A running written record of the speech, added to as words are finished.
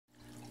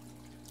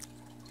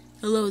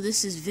Hello,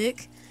 this is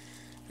Vic,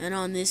 and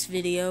on this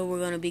video we're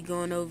going to be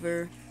going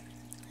over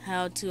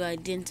how to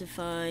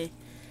identify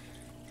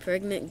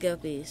pregnant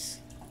guppies.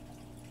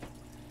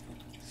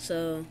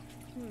 So,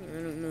 I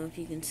don't know if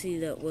you can see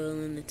that well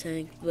in the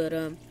tank, but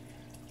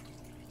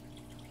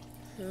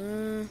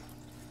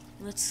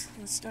let's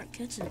start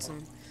catching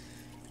some.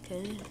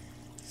 Okay,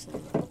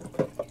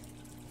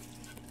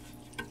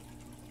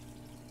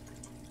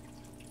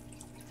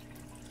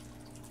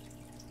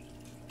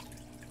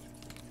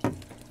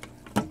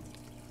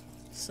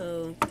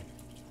 So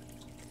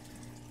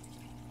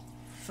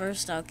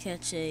first I'll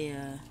catch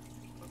a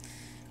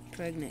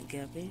pregnant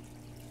guppy.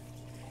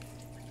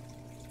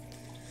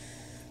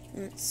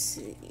 Let's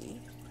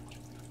see.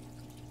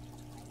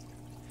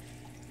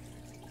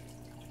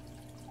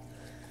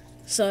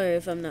 Sorry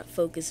if I'm not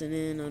focusing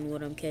in on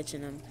what I'm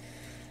catching. I'm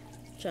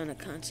trying to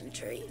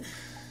concentrate.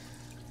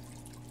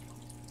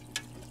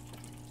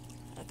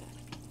 Okay.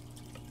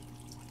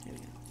 There we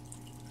go.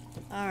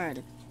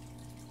 Alrighty.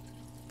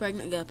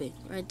 Pregnant guppy,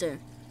 right there.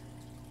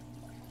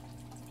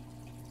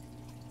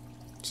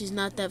 She's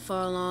not that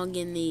far along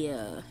in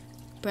the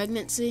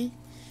pregnancy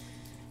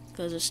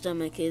because her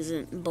stomach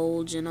isn't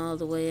bulging all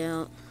the way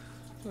out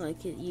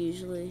like it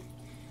usually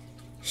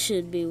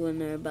should be when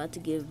they're about to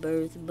give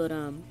birth, but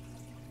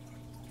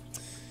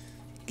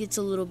gets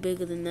a little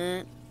bigger than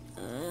that.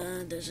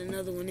 There's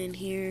another one in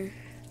here.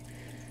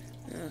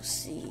 I'll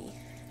see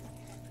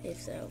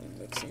if that one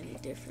looks any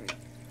different.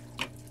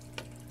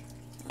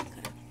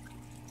 Okay.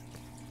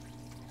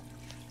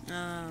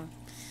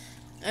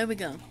 There we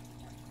go.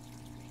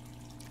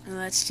 Well,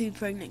 that's two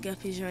pregnant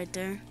guppies right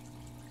there.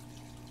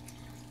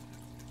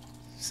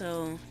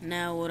 So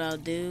now what I'll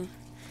do,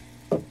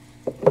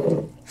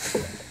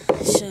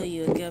 show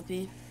you a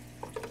guppy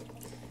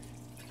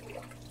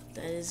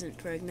that isn't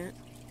pregnant.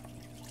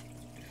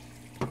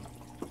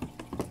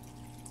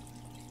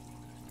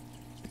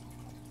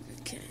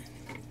 Okay.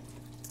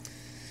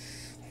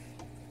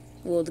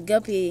 Well, the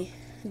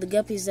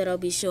guppies that I'll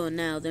be showing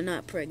now, they're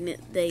not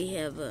pregnant. They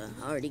have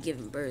already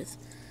given birth.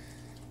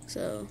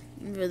 So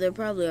they're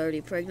probably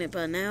already pregnant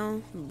by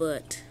now,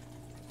 but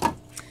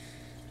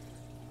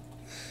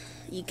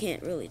you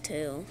can't really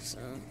tell. So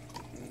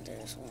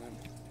there's one.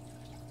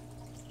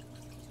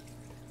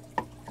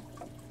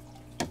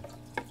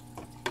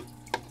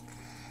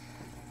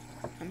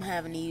 I'm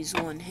having to use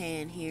one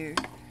hand here.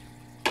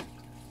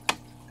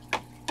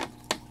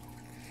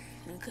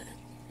 Okay.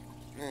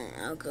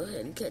 I'll go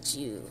ahead and catch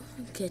you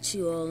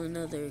all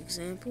another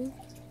example.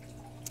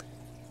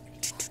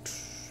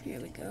 Here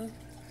we go.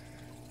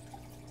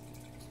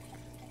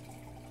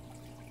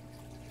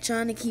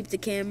 Trying to keep the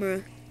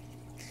camera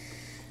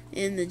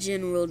in the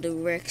general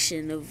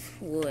direction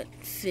of what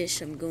fish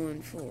I'm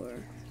going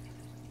for.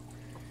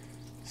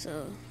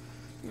 So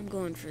I'm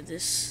going for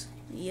this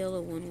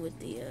yellow one with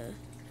the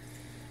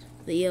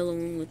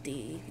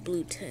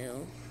blue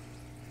tail.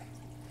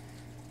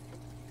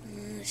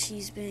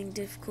 She's being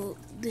difficult.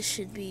 This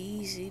should be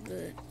easy,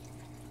 but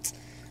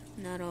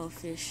not all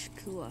fish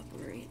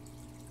cooperate.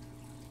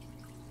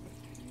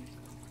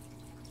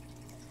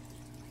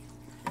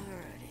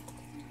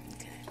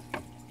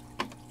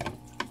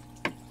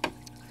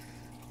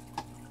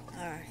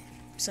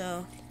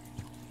 So,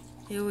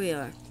 here we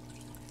are.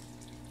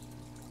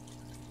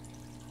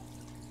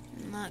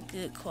 Not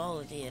good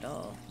quality at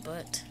all,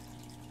 but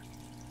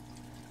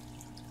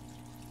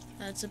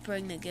that's a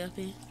pregnant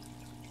guppy.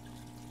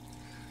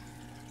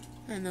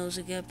 And those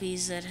are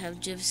guppies that have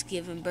just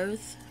given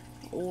birth,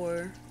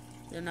 or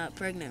they're not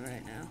pregnant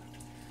right now.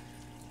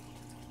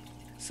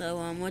 So,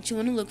 what you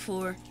want to look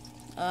for,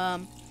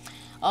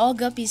 all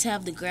guppies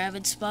have the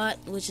gravid spot,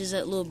 which is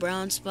that little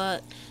brown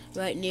spot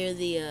right near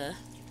the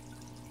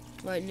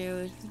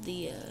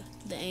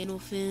anal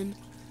fin.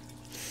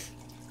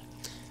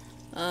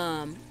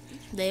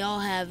 They all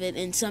have it.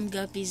 In some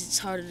guppies it's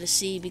harder to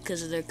see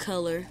because of their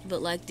color,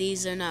 but like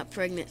these, they're not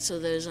pregnant, so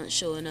theirs aren't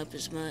showing up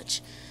as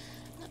much.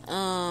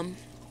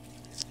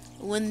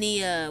 When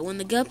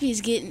the guppy is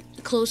getting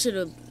closer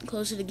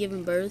to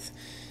giving birth,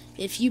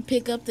 if you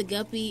pick up the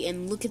guppy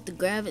and look at the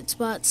gravid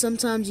spot,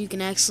 sometimes you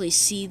can actually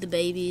see the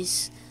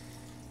babies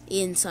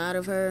inside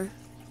of her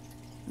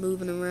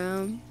moving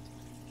around.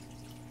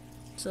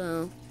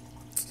 So,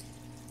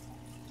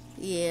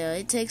 yeah,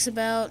 it takes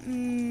about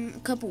a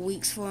couple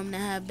weeks for them to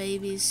have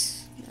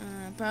babies.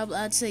 Probably,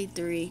 I'd say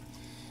 3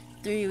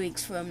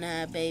 weeks for them to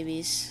have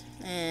babies.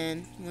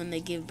 And when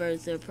they give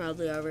birth, they'll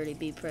probably already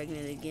be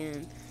pregnant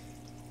again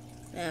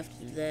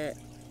after that.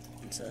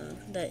 So,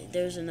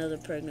 there's another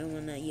pregnant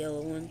one, that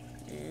yellow one.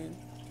 And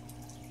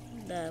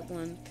that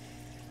one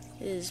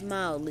is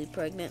mildly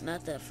pregnant,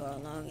 not that far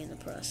along in the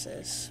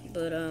process.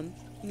 But,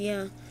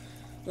 yeah,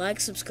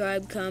 like,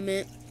 subscribe,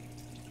 comment.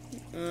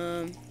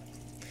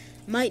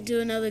 Might do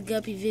another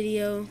guppy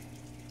video,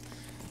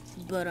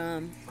 but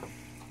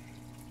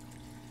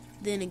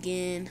then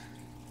again,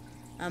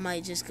 I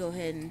might just go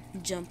ahead and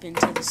jump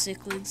into the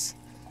cichlids.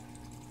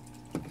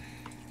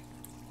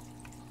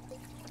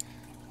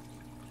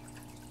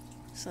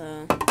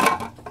 So,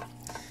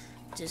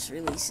 just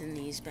releasing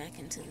these back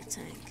into the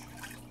tank.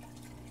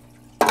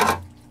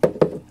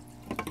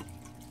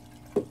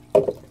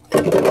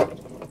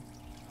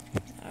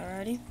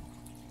 Alrighty.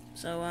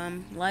 So,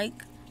 like,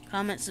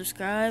 comment,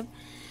 subscribe.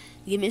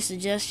 Give me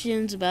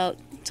suggestions about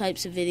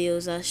types of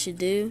videos I should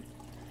do.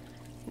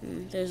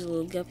 There's a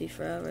little guppy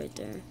fry right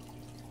there.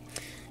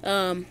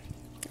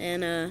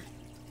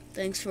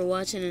 Thanks for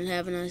watching and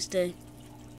have a nice day.